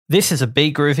This is a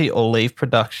Be Groovy or Leave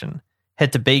production.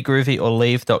 Head to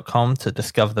begroovyorleave.com to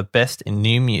discover the best in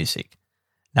new music.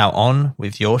 Now on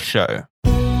with your show.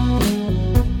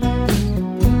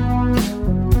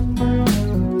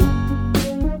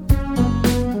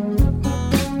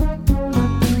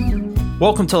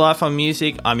 Welcome to Life on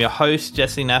Music. I'm your host,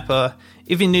 Jesse Napper.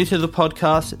 If you're new to the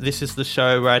podcast, this is the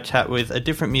show where I chat with a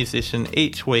different musician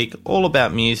each week, all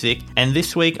about music. And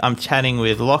this week, I'm chatting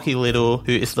with Loki Liddle,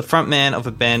 who is the frontman of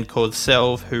a band called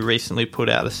Selve, who recently put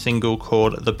out a single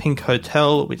called The Pink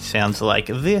Hotel, which sounds like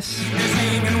this.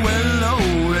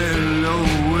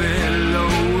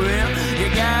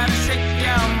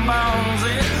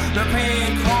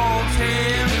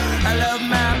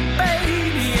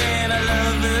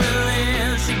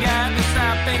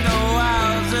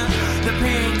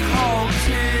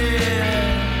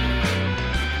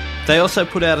 They also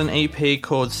put out an EP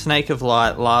called Snake of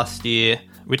Light last year,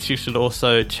 which you should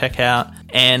also check out.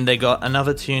 And they got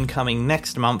another tune coming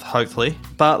next month, hopefully.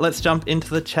 But let's jump into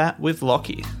the chat with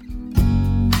Loki.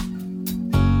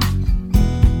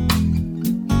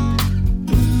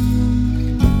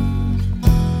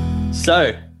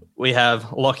 So, we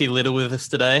have Loki Liddle with us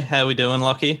today. How are we doing,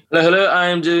 Loki? Hello. I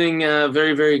am doing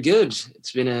very, very good.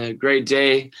 It's been a great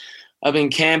day. I've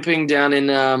been camping down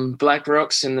in Black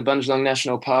Rocks in the Bundjalung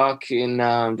National Park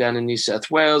down in New South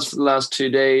Wales for the last 2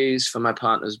 days for my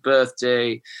partner's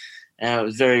birthday. It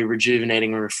was very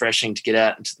rejuvenating and refreshing to get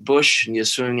out into the bush and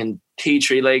just swing in tea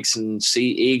tree lakes and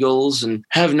see eagles and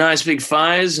have nice big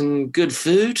fires and good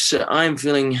food. So I'm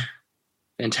feeling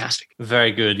fantastic.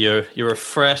 Very good. You're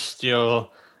refreshed. You're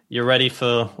ready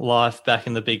for life back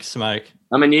in the big smoke.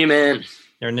 I'm a new man.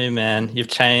 You're a new man. You've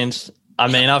changed. I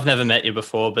mean, I've never met you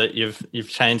before, but you've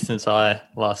changed since I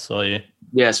last saw you.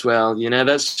 Yes, well,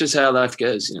 that's just how life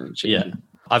goes, Yeah,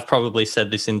 I've probably said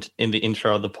this in the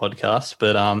intro of the podcast,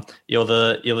 but you're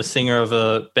the singer of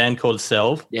a band called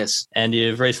Selve. Yes. And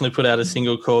you've recently put out a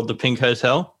single called The Pink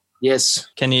Hotel. Yes.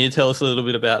 Can you tell us a little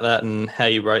bit about that and how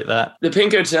you wrote that? The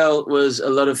Pink Hotel was a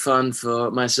lot of fun for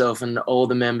myself and all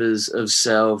the members of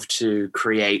Selve to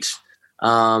create.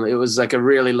 It was like a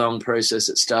really long process.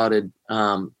 It started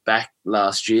back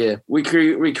last year. We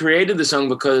created the song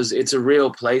because it's a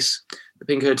real place, the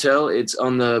Pink Hotel. It's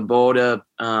on the border,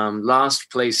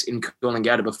 last place in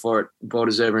Coolangatta before it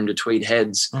borders over into Tweed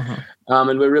Heads. Uh-huh.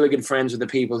 And we're really good friends with the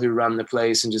people who run the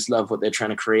place and just love what they're trying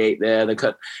to create there. They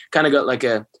kind of got like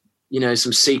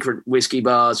some secret whiskey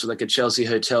bars with like a Chelsea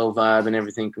hotel vibe and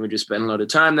everything. And we just spent a lot of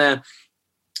time there.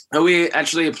 We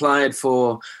actually applied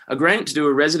for a grant to do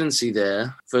a residency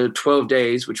there for 12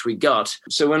 days, which we got.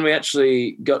 So when we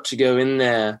actually got to go in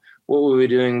there, what we were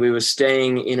doing, we were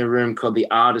staying in a room called the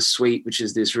Artist Suite, which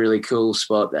is this really cool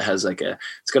spot that has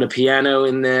it's got a piano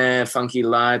in there, funky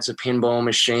lights, a pinball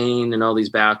machine, and all these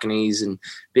balconies and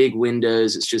big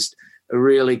windows. It's just a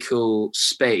really cool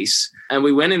space. And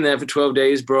we went in there for 12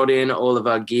 days, brought in all of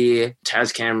our gear,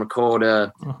 Tascam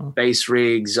recorder, bass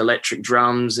rigs, electric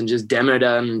drums, and just demoed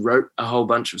and wrote a whole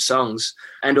bunch of songs,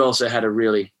 and also had a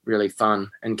really, really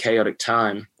fun and chaotic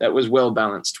time that was well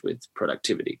balanced with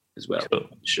productivity as well. Cool. I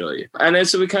can assure you. And then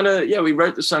so we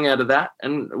wrote the song out of that.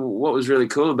 And what was really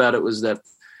cool about it was that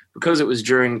because it was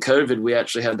during COVID, we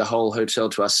actually had the whole hotel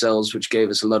to ourselves, which gave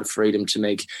us a lot of freedom to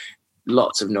make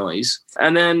lots of noise.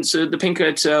 And then so the Pink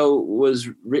Hotel was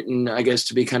written, I guess,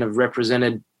 to be kind of a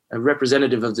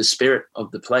representative of the spirit of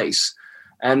the place.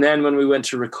 And then when we went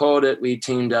to record it, we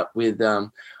teamed up with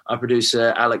our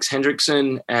producer Alex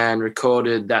Hendrickson and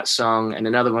recorded that song and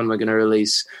another one we're going to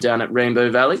release down at Rainbow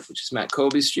Valley, which is Matt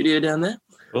Colby's studio down there.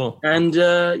 Cool. And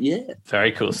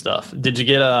very cool stuff. Did you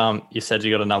get you said you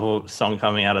got another song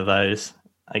coming out of those,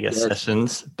 I guess, yes,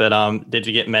 sessions, but did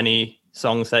you get many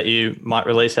songs that you might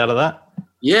release out of that?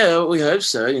 Yeah, we hope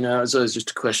so. It's always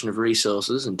just a question of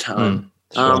resources and time.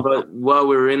 Sure. But while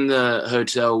we were in the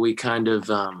hotel, we kind of,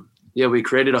 we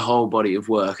created a whole body of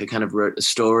work. I kind of wrote a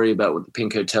story about what the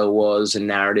Pink Hotel was, a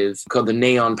narrative called The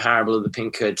Neon Parable of the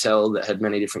Pink Hotel that had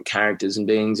many different characters and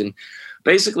beings. And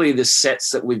basically the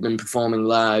sets that we've been performing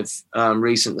live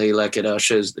recently, like at our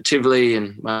shows at the Tivoli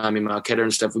and Miami Marquetta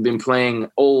and stuff, we've been playing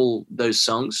all those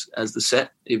songs as the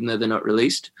set, even though they're not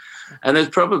released. And there's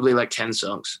probably like 10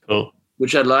 songs, cool,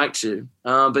 which I'd like to.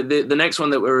 But the next one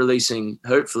that we're releasing,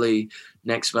 hopefully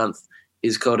next month,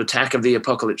 is called Attack of the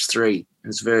Apocalypse 3.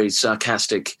 It's a very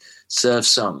sarcastic surf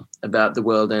song about the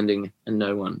world ending and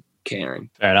no one caring.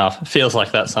 Fair enough. It feels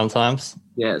like that sometimes.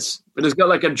 Yes. But it's got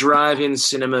like a drive-in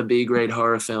cinema B-grade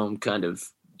horror film kind of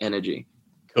energy.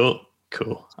 Cool.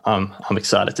 I'm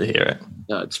excited to hear it.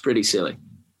 No, it's pretty silly.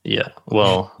 Yeah,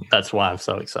 well, that's why I'm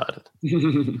so excited.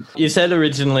 You said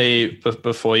originally,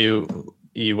 before you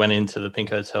you went into the Pink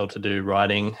Hotel to do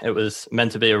writing. It was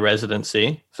meant to be a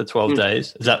residency for 12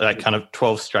 days. Is that like kind of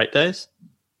 12 straight days?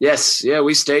 Yes, yeah,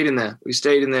 we stayed in there. We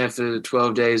stayed in there for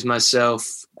 12 days,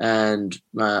 myself and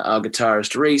our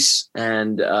guitarist Reese,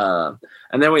 and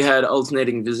then we had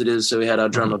alternating visitors. So we had our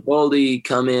drummer Baldy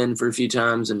come in for a few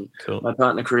times, and my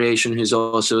partner Creation, who's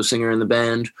also a singer in the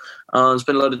band,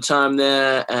 spent a lot of time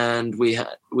there. And we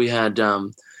had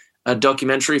a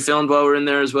documentary filmed while we were in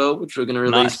there as well, which we're going to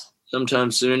release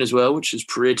sometime soon as well, which is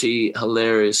pretty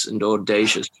hilarious and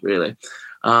audacious, really.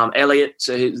 Elliot,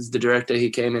 so he's the director,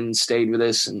 he came in and stayed with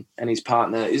us, and his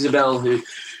partner Isabel, who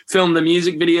filmed the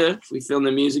music video. We filmed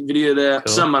the music video there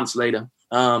some months later.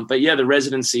 But yeah, the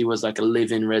residency was like a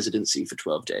live-in residency for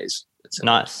 12 days.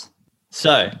 Nice.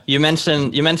 So you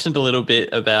mentioned a little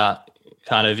bit about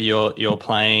kind of your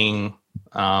playing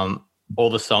all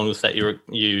the songs that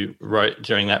you wrote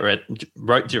during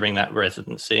that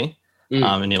residency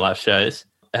in your live shows.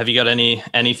 Have you got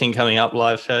anything coming up,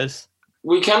 live shows?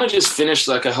 We kind of just finished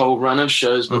like a whole run of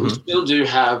shows, but we still do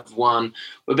have one.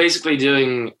 We're basically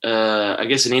doing, I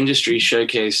guess, an industry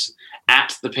showcase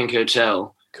at the Pink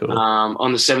Hotel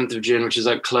on the 7th of June, which is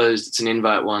like closed. It's an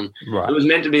invite one. Right. It was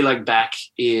meant to be like back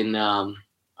in, I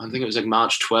think it was like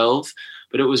March 12,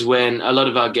 but it was when a lot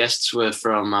of our guests were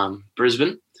from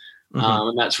Brisbane.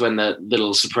 And that's when the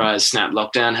little surprise snap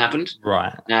lockdown happened.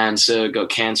 Right. And so it got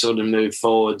cancelled and moved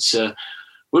forward. So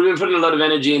we've been putting a lot of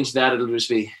energy into that. It'll just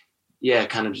be,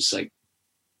 kind of just like,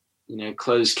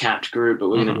 closed capped group, but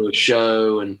we're going to do a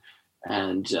show and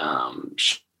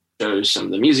show some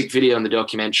of the music video and the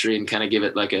documentary and kind of give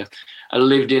it like a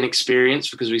lived in experience,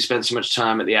 because we spent so much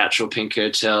time at the actual Pink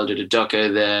Hotel, did a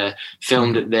doco there,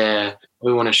 filmed it there.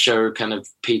 We want to show kind of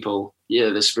people,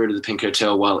 the spirit of the Pink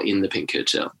Hotel while in the Pink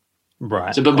Hotel. Right.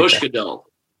 It's a babushka doll.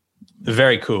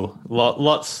 Very cool.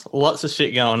 Lots of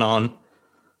shit going on.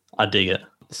 I dig it.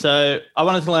 So I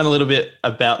wanted to learn a little bit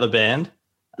about the band,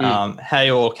 how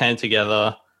you all came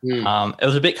together. It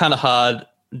was a bit kind of hard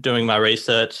doing my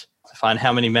research to find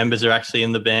how many members are actually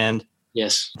in the band.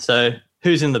 Yes. So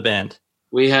who's in the band?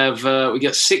 We have we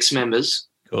got 6 members.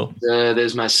 Cool.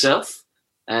 There's myself,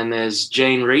 and there's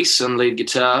Jane Reese on lead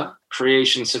guitar,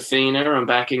 Creation Safina on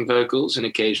backing vocals and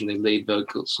occasionally lead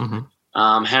vocals.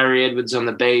 Harry Edwards on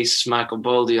the bass, Michael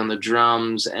Baldy on the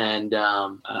drums, and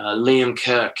Liam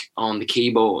Kirk on the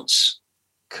keyboards.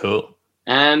 Cool.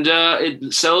 And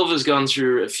Selve has gone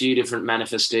through a few different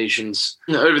manifestations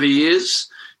over the years.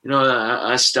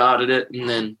 I started it, and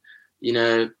then,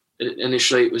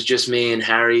 initially it was just me and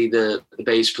Harry, the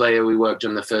bass player. We worked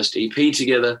on the first EP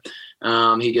together.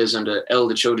 He goes under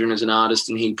Elder Children as an artist,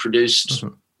 and he produced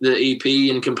the EP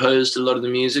and composed a lot of the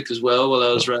music as well while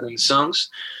I was writing the songs.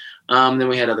 Then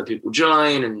we had other people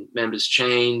join and members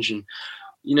change. And,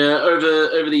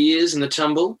 over the years in the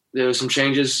tumble, there were some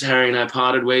changes. Harry and I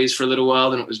parted ways for a little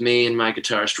while. Then it was me and my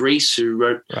guitarist Reese who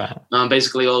wrote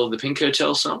basically all of the Pink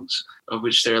Hotel songs, of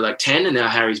which there are like 10. And now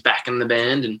Harry's back in the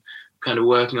band and kind of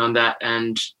working on that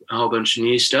and a whole bunch of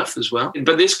new stuff as well.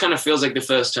 But this kind of feels like the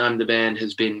first time the band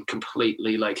has been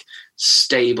completely like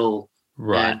stable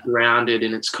and grounded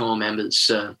in its core members.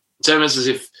 So it's almost as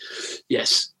if,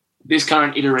 this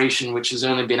current iteration, which has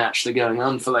only been actually going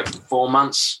on for like 4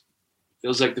 months,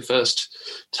 feels like the first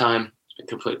time it's been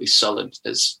completely solid.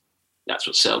 That's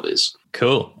what Selve is.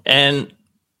 Cool. And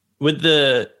with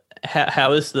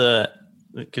how is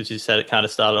because you said it kind of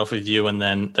started off with you and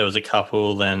then there was a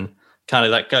couple, then kind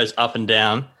of that goes up and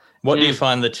down. What do you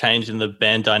find the change in the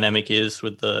band dynamic is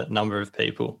with the number of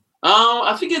people?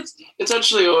 I think it's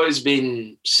actually always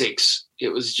been 6. It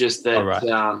was just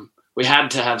that we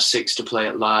had to have 6 to play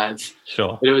it live.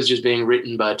 Sure. But it was just being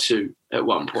written by 2 at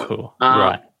one point. Cool.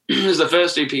 Because the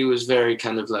first EP was very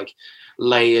kind of like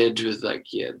layered with like,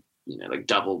 like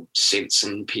double synths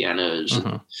and pianos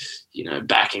and,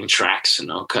 backing tracks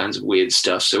and all kinds of weird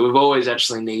stuff. So we've always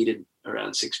actually needed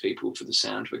around 6 people for the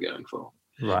sound we're going for.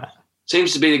 Right.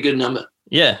 Seems to be a good number.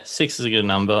 Yeah, 6 is a good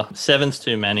number. 7's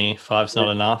too many. 5's not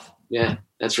enough. Yeah,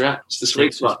 that's right. It's the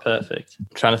sweet spot. 6 is perfect. I'm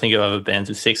trying to think of other bands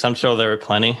with 6. I'm sure there are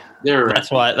plenty. There are. That's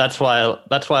why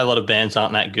a lot of bands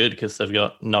aren't that good, because they've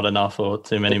got not enough or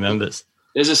too many members.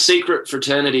 There's a secret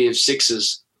fraternity of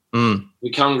 6s.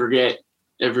 We congregate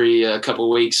every couple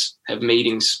of weeks, have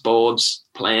meetings, boards,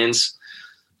 plans,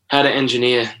 how to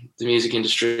engineer the music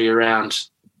industry around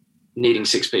needing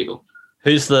 6 people.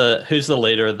 Who's the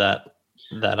leader of that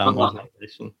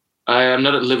organization? I am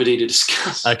not at liberty to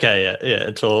discuss. Okay, yeah.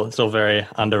 It's all very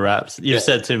under wraps. You've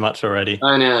said too much already.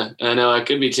 I know. I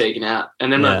could be taken out,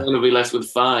 and then my band will be left with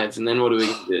 5. And then what are we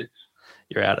going to do?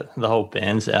 You're out. The whole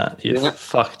band's out. You've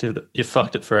fucked it. You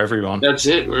fucked it for everyone. That's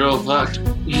it. We're all fucked.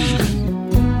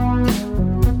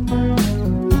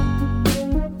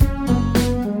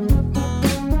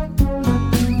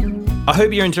 I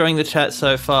hope you're enjoying the chat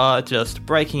so far, just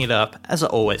breaking it up, as I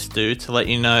always do, to let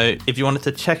you know if you wanted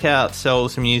to check out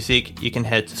Selve's music, you can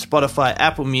head to Spotify,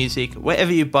 Apple Music,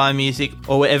 wherever you buy music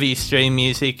or wherever you stream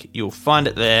music, you'll find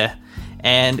it there.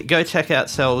 And go check out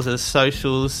Selve's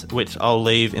socials, which I'll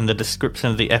leave in the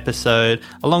description of the episode,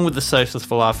 along with the socials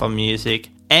for Life on Music.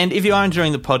 And if you are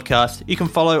enjoying the podcast, you can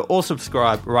follow or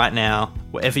subscribe right now,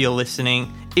 wherever you're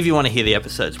listening, if you want to hear the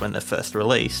episodes when they're first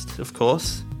released, of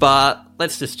course. But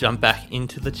let's just jump back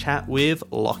into the chat with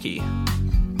Loki.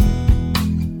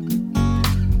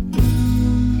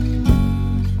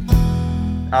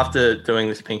 After doing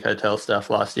this Pink Hotel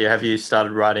stuff last year, have you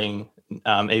started writing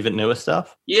even newer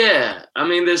stuff? Yeah, I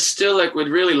mean, there's still we'd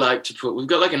really like to we've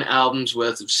got an album's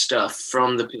worth of stuff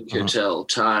from the Pink Hotel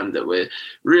time that we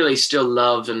really still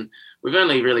love, and we've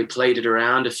only really played it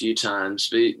around a few times,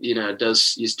 but you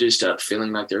do start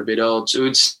feeling like they're a bit old. So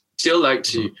we'd still like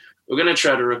to. We're going to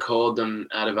try to record them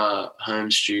out of our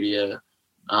home studio,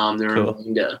 the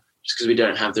remainder, just because we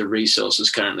don't have the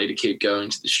resources currently to keep going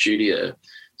to the studio.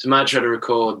 So we might try to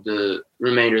record the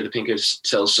remainder of the Pink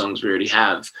Hotel songs we already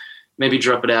have. Maybe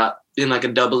drop it out in a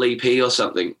double EP or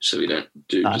something, so we don't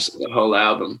do just the whole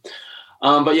album.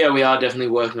 But yeah, we are definitely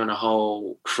working on a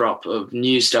whole crop of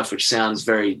new stuff, which sounds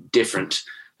very different.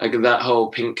 That whole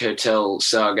Pink Hotel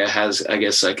saga has, I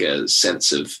guess, a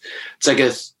sense of, it's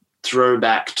a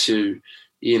throwback to,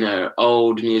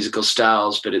 old musical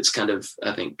styles, but it's kind of,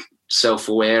 I think,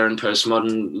 self-aware and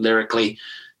postmodern lyrically,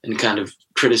 and kind of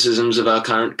criticisms of our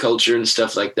current culture and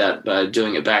stuff like that by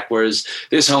doing it back. Whereas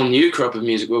this whole new crop of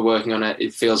music we're working on,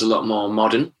 it feels a lot more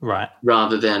modern, right?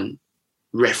 Rather than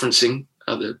referencing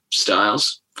other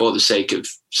styles for the sake of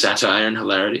satire and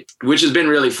hilarity, which has been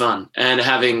really fun. And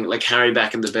having Harry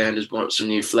back in the band has brought some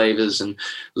new flavors, and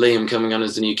Liam coming on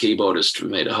as the new keyboardist, we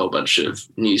made a whole bunch of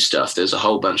new stuff. There's a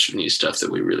whole bunch of new stuff that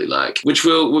we really like, which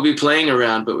we'll be playing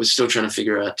around, but we're still trying to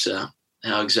figure out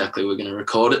how exactly we're going to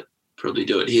record it. Probably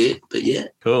do it here, but yeah.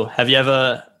 Cool. Have you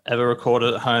ever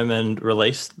recorded at home and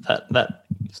released that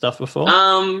stuff before?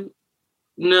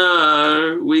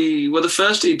 No. The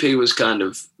first EP was kind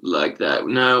of like that.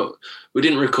 No, we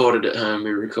didn't record it at home. We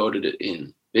recorded it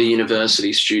in a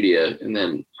university studio and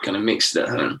then kind of mixed it at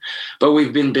home. But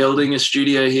we've been building a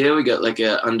studio here. We got we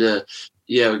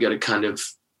got a kind of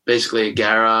basically a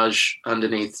garage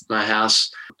underneath my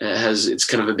house. It's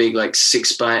kind of a big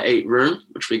 6x8 room,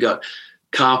 which we got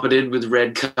carpeted with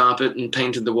red carpet and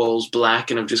painted the walls black,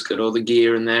 and I've just got all the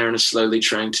gear in there and are slowly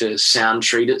trying to sound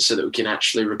treat it so that we can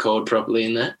actually record properly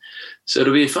in there. So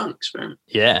it'll be a fun experiment.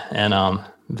 Yeah, and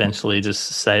eventually just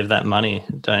save that money.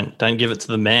 Don't give it to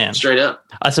the man. Straight up.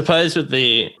 I suppose with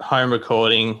the home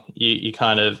recording, you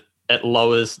kind of, it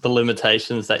lowers the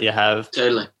limitations that you have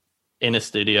totally in a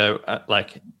studio,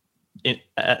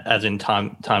 as in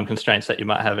time constraints that you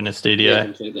might have in a studio. Yeah,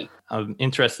 completely. I'm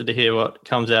interested to hear what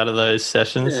comes out of those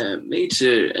sessions. Yeah, me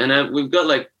too. And we've got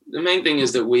the main thing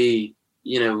is that we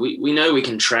know we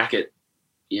can track it,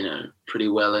 pretty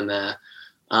well in there.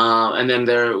 And then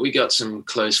we got some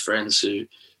close friends who,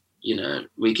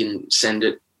 we can send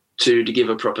it to give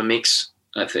a proper mix,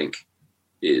 I think.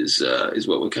 Is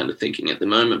what we're kind of thinking at the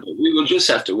moment. But we will just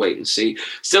have to wait and see.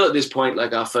 Still at this point,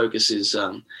 our focus is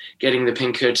getting the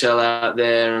Pink Hotel out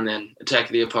there, and then Attack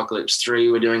of the Apocalypse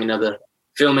 3. We're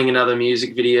filming another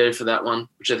music video for that one,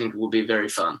 which I think will be very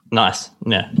fun. Nice.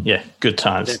 Yeah, good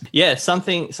times. Yeah,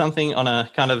 something on a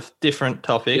kind of different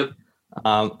topic. Yep.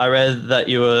 I read that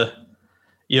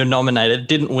you're nominated,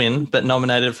 didn't win, but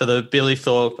nominated for the Billy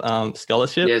Thorpe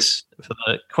Scholarship. Yes. For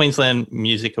the Queensland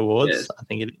Music Awards, yes. I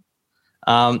think it is.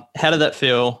 How did that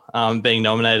feel being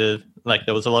nominated?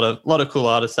 There was a lot of cool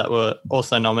artists that were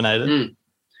also nominated.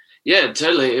 Yeah,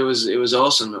 totally. It was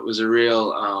awesome. It was a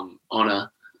real honor.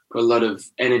 Put a lot of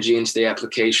energy into the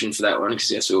application for that one because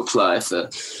you have to apply for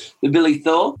the Billy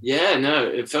Thorpe. Yeah, no,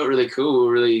 it felt really cool. We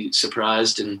were really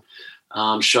surprised and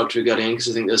shocked we got in because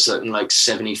I think there's something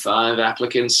 75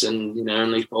 applicants and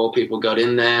only 4 people got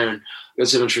in there. And got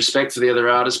so much respect for the other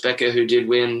artist, Becca, who did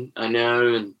win. I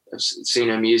know, and I've seen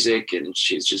her music, and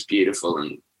she's just beautiful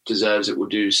and deserves it. Will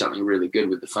do something really good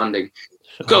with the funding.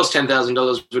 Of course,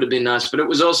 $10,000 would have been nice, but it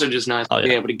was also just nice to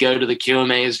be able to go to the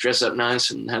QMAs, dress up nice,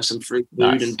 and have some free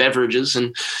food and beverages,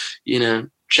 and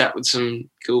chat with some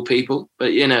cool people.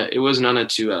 But it was an honor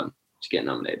to get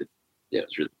nominated. Yeah, it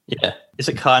was really. Is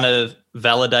it kind of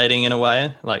validating in a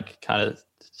way? Kind of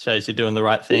shows you're doing the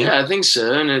right thing. Yeah, I think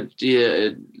so, and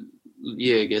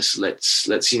I guess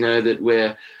lets you know that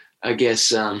we're, I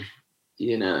guess, in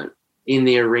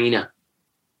the arena.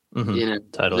 Mm-hmm.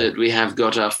 Totally. That we have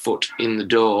got our foot in the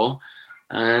door,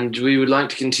 And we would like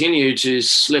to continue to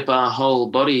slip our whole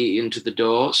body into the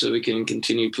door so we can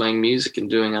continue playing music and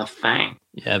doing our thing.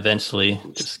 Yeah, eventually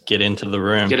just get into the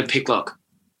room. Get a picklock.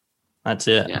 That's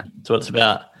it. Yeah. That's what it's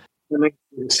about.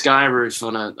 Sky roof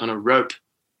on a rope.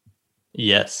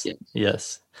 Yes.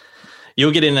 Yes.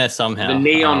 You'll get in there somehow. The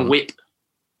neon whip.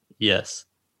 Yes.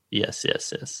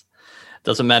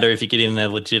 Doesn't matter if you get in there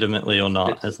legitimately or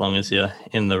not, as long as you're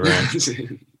in the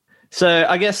room. So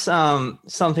I guess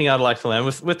something I'd like to learn.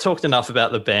 We've talked enough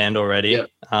about the band already. Yep.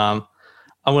 I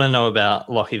want to know about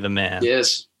Loki the man.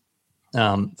 Yes.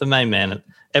 The main man.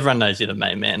 Everyone knows you're the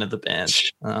main man of the band.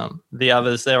 The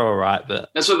others, they're all right, but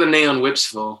that's what the neon whip's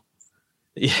for.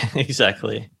 Yeah,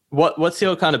 exactly. What's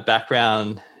your kind of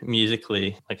background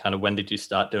musically? Like, kind of when did you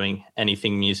start doing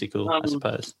anything musical? I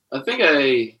suppose. I think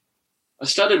I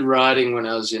started writing when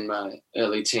I was in my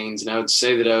early teens, and I would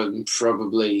say that I'm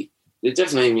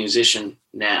definitely a musician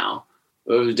now.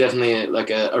 But I was definitely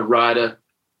a writer,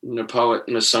 and a poet,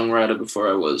 and a songwriter before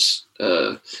I was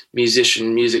a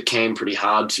musician. Music came pretty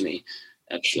hard to me,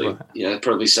 actually. Right. I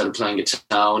probably started playing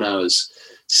guitar when I was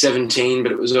 17,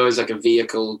 but it was always like a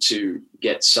vehicle to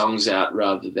get songs out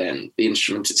rather than the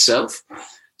instrument itself.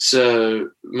 So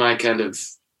my kind of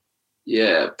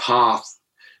path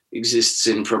exists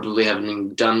in probably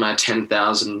having done my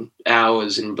 10,000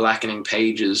 hours in blackening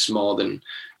pages more than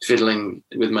fiddling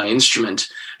with my instrument,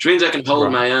 which means I can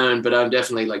hold my own, but I'm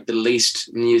definitely like the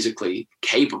least musically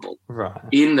capable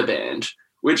in the band,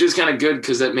 which is kind of good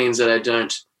because that means that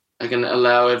I can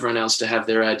allow everyone else to have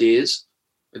their ideas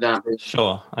without being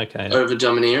over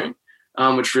domineering,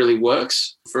 which really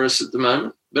works for us at the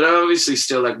moment. But I obviously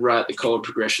still write the chord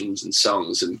progressions and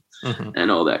songs and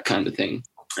all that kind of thing.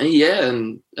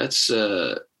 And that's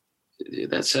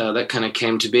how that kind of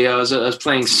came to be. I was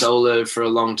playing solo for a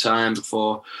long time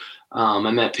before I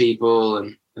met people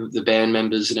and the band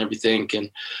members and everything,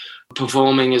 and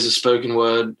performing as a spoken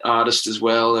word artist as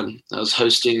well. And I was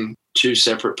hosting 2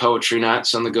 separate poetry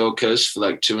nights on the Gold Coast for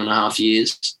 2.5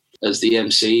 years as the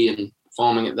MC and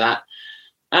performing at that.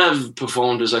 And I've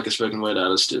performed as a spoken word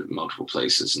artist at multiple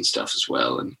places and stuff as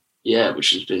well. And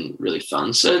which has been really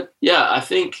fun. So I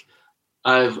think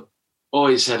I've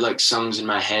always had songs in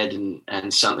my head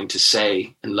and something to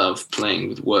say, and love playing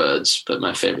with words. But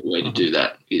my favorite way to do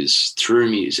that is through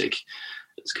music.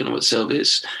 It's kind of what Selve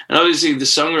is. And obviously the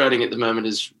songwriting at the moment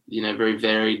is, very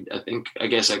varied. I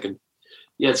guess I could,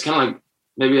 it's kind of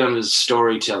maybe I'm a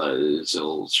storyteller. It's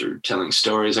all through telling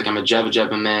stories. I'm a Jabba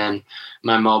Jabba man.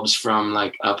 My mob's from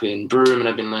up in Broome, and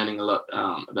I've been learning a lot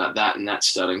about that, and that's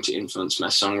starting to influence my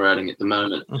songwriting at the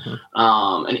moment.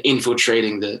 And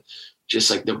infiltrating the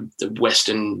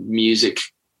Western music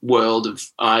world of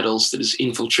idols that has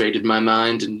infiltrated my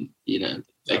mind and,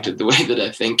 affected the way that I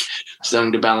think.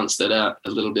 Starting to balance that out a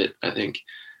little bit, I think.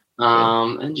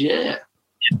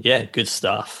 Yeah, good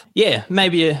stuff. Yeah,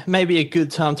 maybe a good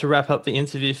time to wrap up the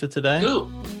interview for today.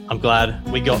 Cool. I'm glad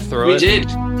we got through it. We did,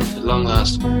 at long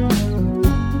last.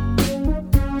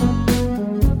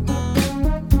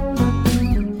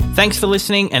 Thanks for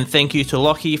listening, and thank you to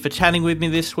Loki for chatting with me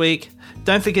this week.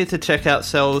 Don't forget to check out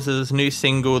Selve's new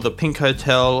single, The Pink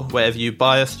Hotel, wherever you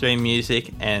buy or stream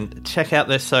music, and check out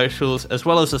their socials, as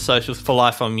well as the socials for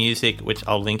Life on Music, which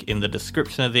I'll link in the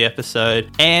description of the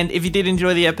episode. And if you did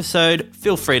enjoy the episode,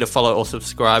 feel free to follow or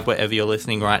subscribe wherever you're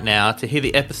listening right now to hear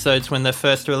the episodes when they're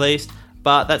first released.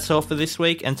 But that's all for this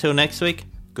week. Until next week,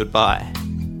 goodbye.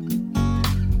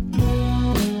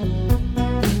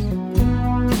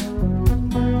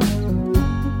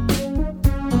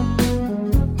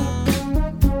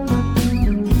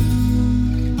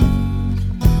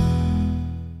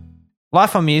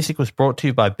 Life on Music was brought to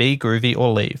you by Be Groovy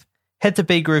or Leave. Head to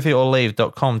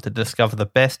begroovyorleave.com to discover the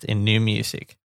best in new music.